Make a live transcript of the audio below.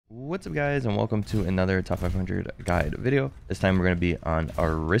What's up guys, and welcome to another top 500 guide video. This time we're going to be on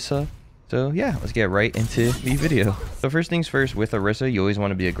Orisa. So yeah, let's get right into the video. So first things first, with Orisa, you always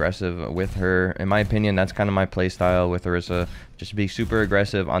want to be aggressive with her. In my opinion, that's kind of my play style with Orisa. Just be super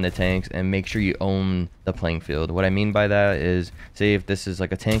aggressive on the tanks and make sure you own the playing field. What I mean by that is, say if this is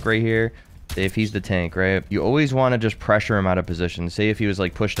like a tank right here, say if he's the tank, right, you always want to just pressure him out of position. Say if he was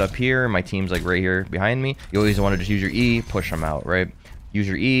like pushed up here, my team's like right here behind me, you always want to just use your E, push him out, right? Use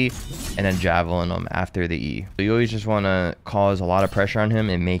your E and then javelin him after the E. So you always just want to cause a lot of pressure on him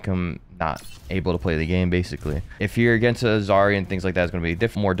and make him not able to play the game, basically. If you're against a Zarya and things like that, it's going to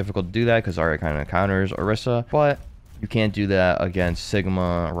be more difficult to do that because Zarya kind of counters Orisa, but you can't do that against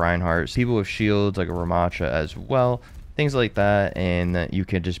Sigma, Reinhardt, people with shields like a Ramacha as well, things like that, and you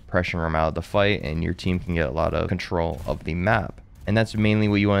can just pressure him out of the fight and your team can get a lot of control of the map. And that's mainly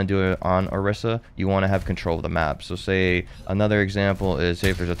what you want to do on Orisa. You want to have control of the map. So say another example is, say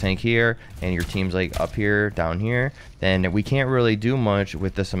if there's a tank here and your team's like up here, down here, then we can't really do much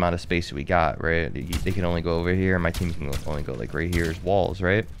with this amount of space we got, right? They can only go over here. My team can only go like right here as walls,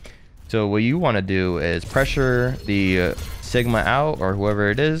 right? So what you want to do is pressure the Sigma out or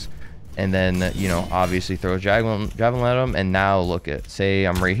whoever it is, and then, you know, obviously throw a javelin at them. And now look at, say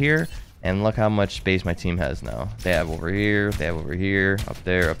I'm right here. And look how much space my team has now. They have over here, they have over here, up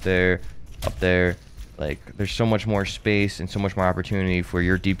there, up there, up there. Like, there's so much more space and so much more opportunity for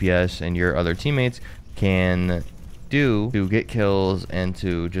your DPS and your other teammates can do to get kills and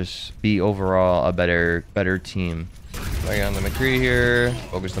to just be overall a better team. So I got on the McCree here,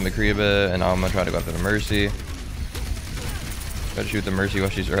 focus the McCree a bit, and now I'm gonna try to go after the Mercy. Try to shoot the Mercy while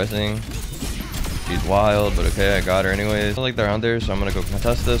she's resting. She's wild, but okay, I got her anyways. I feel like they're under, so I'm gonna go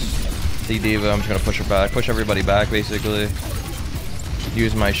contest this. See D.Va, I'm just gonna push her back, push everybody back basically.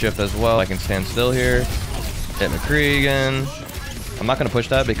 Use my shift as well. I can stand still here. Hit McCree again. I'm not gonna push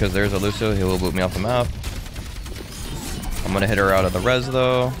that because there's a Lucio, he will boot me off the map. I'm gonna hit her out of the res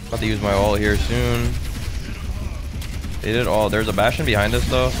though. About to use my ult here soon. They did all. There's a Bastion behind us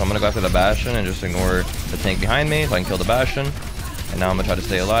though, so I'm gonna go after the Bastion and just ignore the tank behind me so I can kill the Bastion. And now I'm gonna try to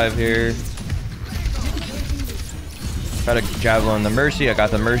stay alive here. Try to javelin the Mercy. I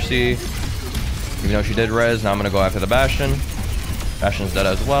got the Mercy. Even though she did res, now I'm going to go after the Bastion. Bastion's dead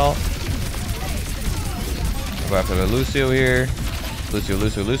as well. Go after the Lucio here.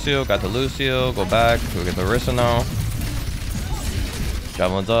 Lucio. Got the Lucio. Go back. Go get the Orisa now.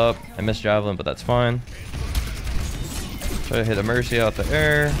 Javelin's up. I missed Javelin, but that's fine. Try to hit the Mercy out the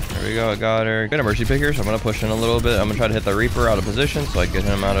air. There we go. I got her. Got a Mercy pick here, so I'm going to push in a little bit. I'm going to try to hit the Reaper out of position so I can get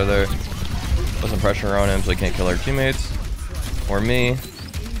him out of there. Put some pressure on him so he can't kill our teammates or me.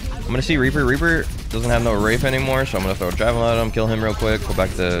 I'm gonna see Reaper. Reaper doesn't have no Wraith anymore, so I'm gonna throw a javelin at him, kill him real quick, go back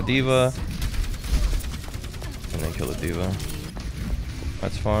to D.Va, and then kill the D.Va.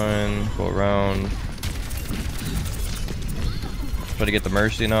 That's fine. Go around. Try to get the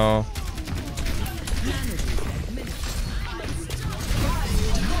Mercy now.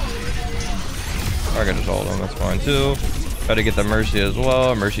 I can just hold him. That's fine too. Try to get the Mercy as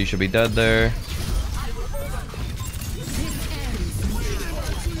well. Mercy should be dead there.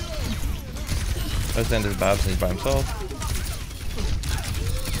 I stand there's Babs and he's by himself.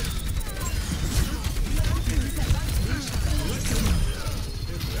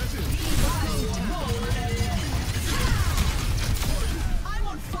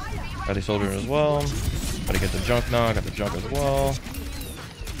 Got the soldier as well. Gotta get the junk now. I got the junk as well.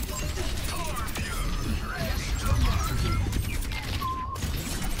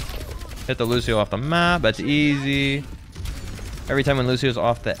 Hit the Lucio off the map. That's easy. Every time when Lucio's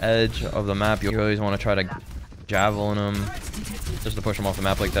off the edge of the map, you always want to try to javelin him just to push him off the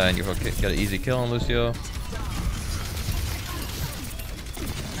map like that, and you get an easy kill on Lucio.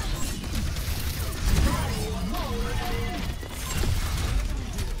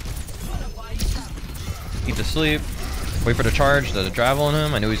 Eat to sleep. Wait for the charge. The javelin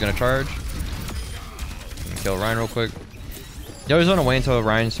him. I knew he was going to charge. Kill Ryan real quick. You always want to wait until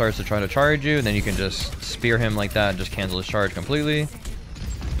Ryan starts to try to charge you, and then you can just spear him like that and just cancel his charge completely.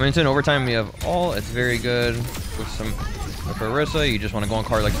 When it's in overtime, you have ult. It's very good. With Orisa, you just want to go on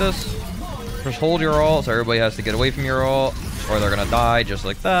card like this. Just hold your ult, so everybody has to get away from your ult, or they're going to die just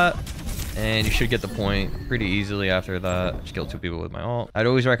like that. And you should get the point pretty easily after that. Just kill 2 people with my ult. I'd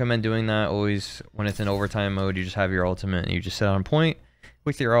always recommend doing that. Always, when it's in overtime mode, you just have your ultimate and you just sit on point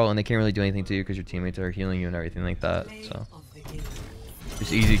with your ult, and they can't really do anything to you because your teammates are healing you and everything like that. So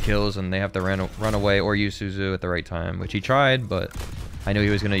just easy kills, and they have to run away or use Suzu at the right time, which he tried, but I knew he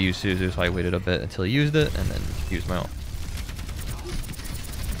was going to use Suzu, so I waited a bit until he used it and then used my ult.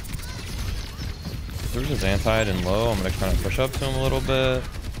 There's his anti and low. I'm going to kind of push up to him a little bit.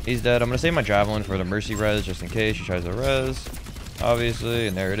 He's dead. I'm gonna save my javelin for the mercy res just in case she tries to res, obviously.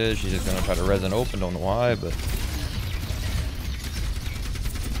 And there it is. She's just gonna try to res and open. Don't know why, but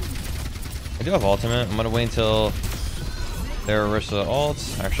I do have ultimate. I'm gonna wait until their Orisa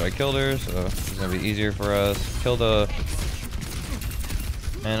ults. Actually, I killed her, so it's gonna be easier for us. Kill the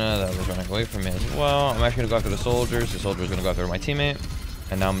Anna that was running away from me as well. I'm actually gonna go after the soldiers. The soldier's gonna go after my teammate,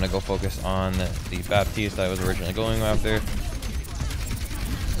 and now I'm gonna go focus on the Baptiste that I was originally going after.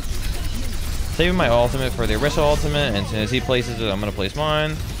 Saving my ultimate for the Orisa ultimate, and as soon as he places it, I'm gonna place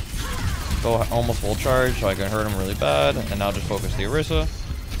mine. Go almost full charge so I can hurt him really bad, and now just focus the Orisa.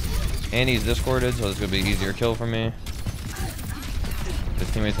 And he's discorded, so it's gonna be an easier kill for me. His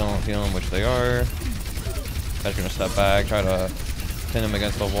teammates don't feel him, which they are. I'm just gonna step back, try to pin him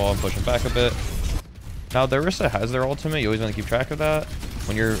against the wall and push him back a bit. Now the Orisa has their ultimate. You always want to keep track of that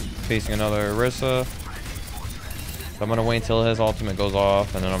when you're facing another Orisa. So I'm gonna wait until his ultimate goes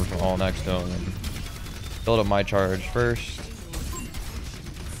off, and then I'm just gonna ult next to him and build up my charge first.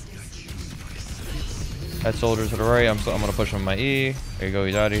 That soldier to the right. I'm gonna push him with my E. There you go.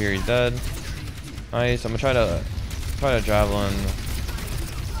 He's out of here. He's dead. Nice. I'm gonna try to javelin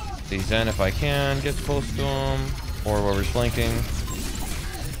the Zen if I can get close to him, or whoever's flanking.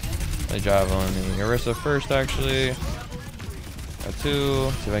 I javelin the Orisa first, actually. Got two.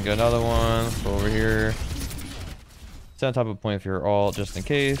 See if I can get another one. Go over here. Set on top of point for your ult just in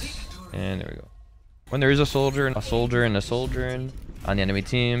case. And there we go. When there is a soldier and a soldier on the enemy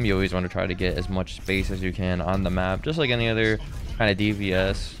team, you always want to try to get as much space as you can on the map, just like any other kind of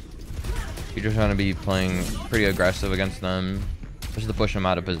DVS. You're just trying to be playing pretty aggressive against them, just to push them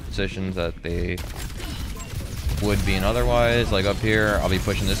out of positions that they would be in otherwise. Like up here, I'll be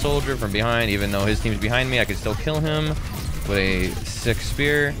pushing the soldier from behind. Even though his team's behind me, I can still kill him with a 6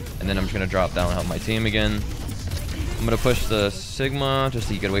 spear, and then I'm just gonna drop down and help my team again. I'm gonna push the Sigma just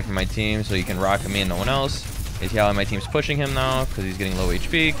so you get away from my team, so you can rock me and no one else. You see how my team's pushing him now because he's getting low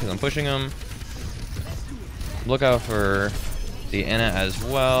HP because I'm pushing him. Look out for the Anna as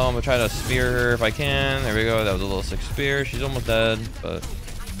well. I'm gonna try to spear her if I can. There we go. That was a little 6 spear. She's almost dead, but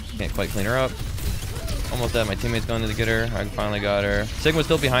can't quite clean her up. Almost dead. My teammate's going to get her. I finally got her. Sigma's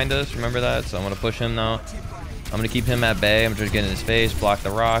still behind us. Remember that? So I'm gonna push him now. I'm gonna keep him at bay. I'm just getting in his face, block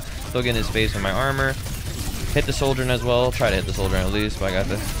the rock. Still getting his face with my armor. Hit the soldier as well. Try to hit the soldier at least, but I got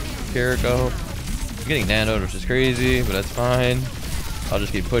the Kiriko. I'm getting nanoed, which is crazy, but that's fine. I'll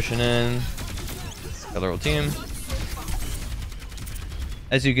just keep pushing in. Other whole team.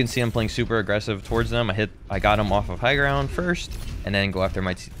 As you can see, I'm playing super aggressive towards them. I got them off of high ground first, and then go after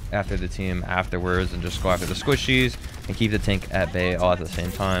after the team afterwards, and just go after the squishies and keep the tank at bay all at the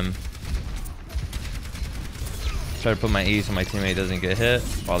same time. Try to put my E so my teammate doesn't get hit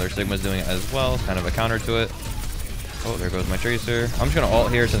while their Sigma's doing it as well. It's kind of a counter to it. Oh, there goes my Tracer. I'm just gonna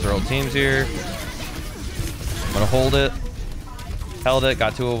ult here since our ult team's here. I'm gonna hold it. Held it,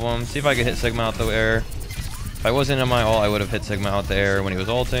 got 2 of them. See if I can hit Sigma out the air. If I wasn't in my ult, I would have hit Sigma out the air when he was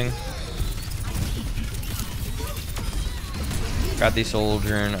ulting. Got the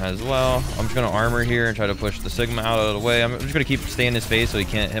soldier in as well. I'm just gonna armor here and try to push the Sigma out of the way. I'm just gonna stay in his face so he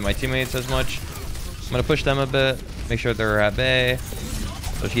can't hit my teammates as much. I'm gonna push them a bit, make sure they're at bay.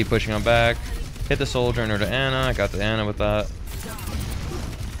 So just keep pushing them back. Hit the soldier in order to Anna. I got the Anna with that.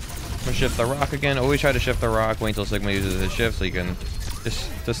 I'm gonna shift the rock again. Always try to shift the rock. Wait until Sigma uses his shift so you can just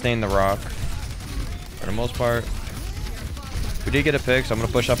sustain the rock for the most part. We did get a pick, so I'm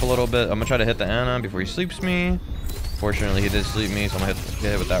gonna push up a little bit. I'm gonna try to hit the Anna before he sleeps me. Fortunately, he did sleep me, so I'm gonna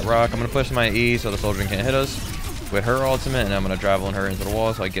get hit with that rock. I'm gonna push my E so the soldier can't hit us with her ultimate, and I'm gonna javelin her into the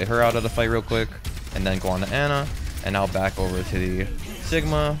wall so I get her out of the fight real quick, and then go on to Anna, and now back over to the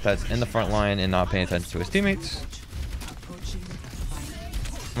Sigma that's in the front line and not paying attention to his teammates.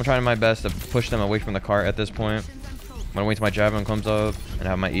 I'm trying my best to push them away from the cart at this point. I'm gonna wait till my javelin comes up and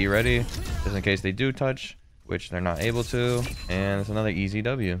have my E ready, just in case they do touch, which they're not able to, and it's another easy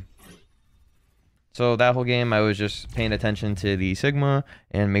W. So that whole game, I was just paying attention to the Sigma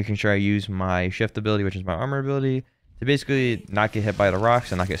and making sure I use my shift ability, which is my armor ability, to basically not get hit by the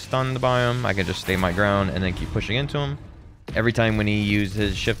rocks and not get stunned by him. I can just stay my ground and then keep pushing into him. Every time when he used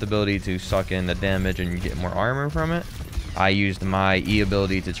his shift ability to suck in the damage and get more armor from it, I used my E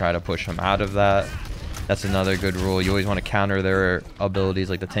ability to try to push him out of that. That's another good rule. You always want to counter their abilities,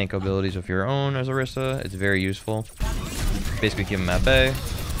 like the tank abilities, with your own as Orisa. It's very useful. Basically keep him at bay.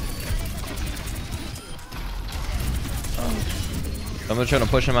 I'm gonna try to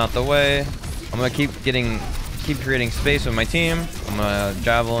push him out the way. I'm gonna keep creating space with my team. I'm gonna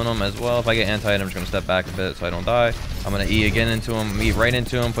javelin him as well. If I get anti-hit, I'm just gonna step back a bit so I don't die. I'm gonna E again into him, E right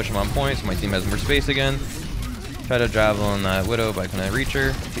into him, push him on point so my team has more space again. Try to javelin that Widow, but I couldn't reach her.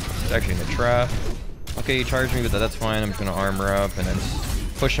 It's actually in the trap. Okay, he charged me, but that's fine. I'm just gonna armor up and then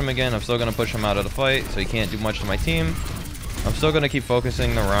push him again. I'm still gonna push him out of the fight, so he can't do much to my team. I'm still gonna keep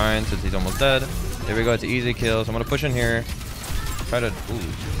focusing the Ryan since he's almost dead. There we go, it's an easy kill. So I'm gonna push in here. Try to, ooh.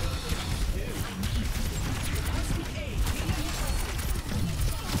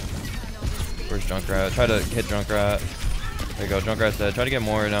 Where's Junkrat? Try to hit Junkrat. There you go, Junkrat's dead. Try to get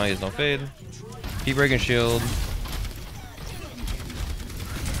more, now he has no fade. Keep breaking shield.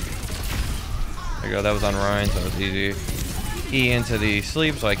 There you go, that was on Ryan, so it was easy. E into the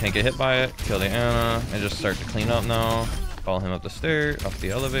sleep so I can't get hit by it. Kill the Ana, and just start to clean up now. Follow him up the stair, up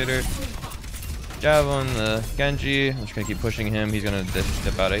the elevator. Javelin, the Genji. I'm just gonna keep pushing him. He's gonna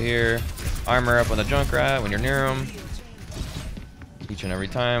dip out of here. Armor up on the Junkrat when you're near him. Each and every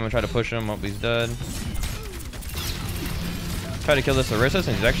time. I'm try to push him. Oh, he's dead. Try to kill this Orisa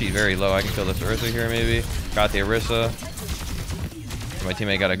since he's actually very low. I can kill this Orisa here maybe. Got the Orisa. My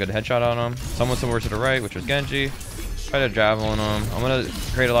teammate got a good headshot on him. Someone somewhere to the right, which was Genji. Try to javelin him. I'm gonna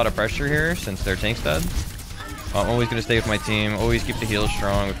create a lot of pressure here since their tank's dead. I'm always gonna stay with my team. Always keep the heals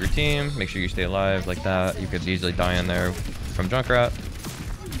strong with your team. Make sure you stay alive like that. You could easily die in there from Junkrat.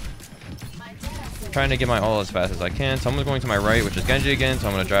 Trying to get my ult as fast as I can. Someone's going to my right, which is Genji again, so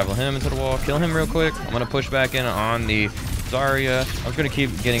I'm gonna javelin him into the wall, kill him real quick. I'm gonna push back in on the Zarya. I'm just gonna keep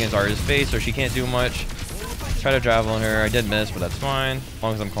getting in Zarya's face so she can't do much. Try to javelin her. I did miss, but that's fine. As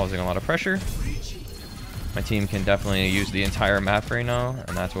long as I'm causing a lot of pressure. My team can definitely use the entire map right now,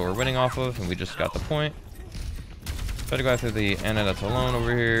 and that's what we're winning off of, and we just got the point. Try to go after the Ana that's alone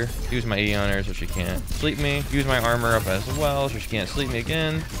over here. Use my E on her so she can't sleep me. Use my armor up as well so she can't sleep me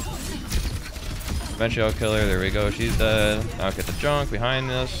again. Eventually I'll kill her. There we go. She's dead. Now I'll get the junk behind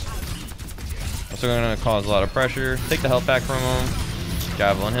this. I'm still going to cause a lot of pressure. Take the health back from him.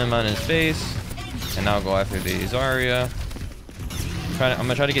 Javelin him on his face. And now I'll go after the Zarya. I'm going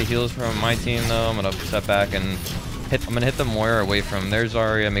to try to get heals from my team though. I'm going to step back and I'm going to hit the Moira away from their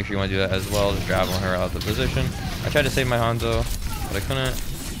Zarya. Make sure you want to do that as well. Just javelin her out of the position. I tried to save my Hanzo, but I couldn't.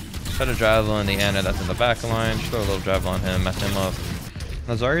 Try to javelin the Ana that's in the back line. Just throw a little javelin on him, mess him up.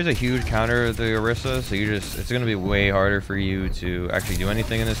 Now Zarya is a huge counter of the Orisa, so it's going to be way harder for you to actually do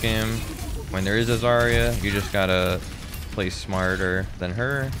anything in this game. When there is a Zarya, you just gotta play smarter than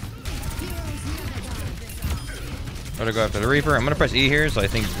her. Try to go after the Reaper. I'm gonna press E here, so I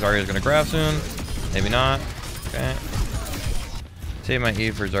think Zarya's gonna grab soon. Maybe not. Okay. Save my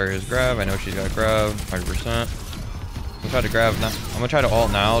E for Zarya's grab. I know she's got grab, 100%. I'm gonna try to grab now. I'm gonna try to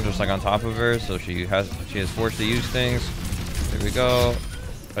ult now, just like on top of her, so she has forced to use things. There we go.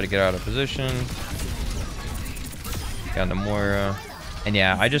 Try to get out of position. Got the Moira. And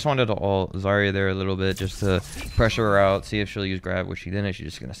yeah, I just wanted to ult Zarya there a little bit just to pressure her out, see if she'll use grab, which she didn't. She's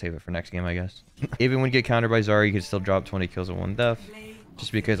just gonna save it for next game, I guess. Even when you get countered by Zarya, you can still drop 20 kills and 1 death.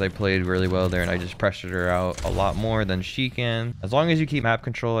 Just because I played really well there and I just pressured her out a lot more than she can. As long as you keep map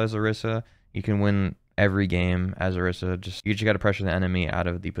control as Orisa, you can win every game as Orisa. You just gotta pressure the enemy out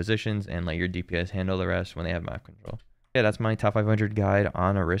of the positions and let your DPS handle the rest when they have map control. Yeah, that's my top 500 guide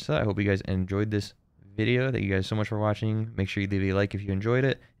on Orisa. I hope you guys enjoyed this video. Thank you guys so much for watching. Make sure you leave a like if you enjoyed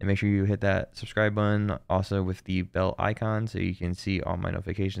it, and make sure you hit that subscribe button also with the bell icon so you can see all my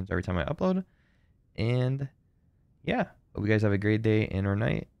notifications every time I upload. And yeah, hope you guys have a great day and or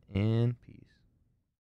night, and peace.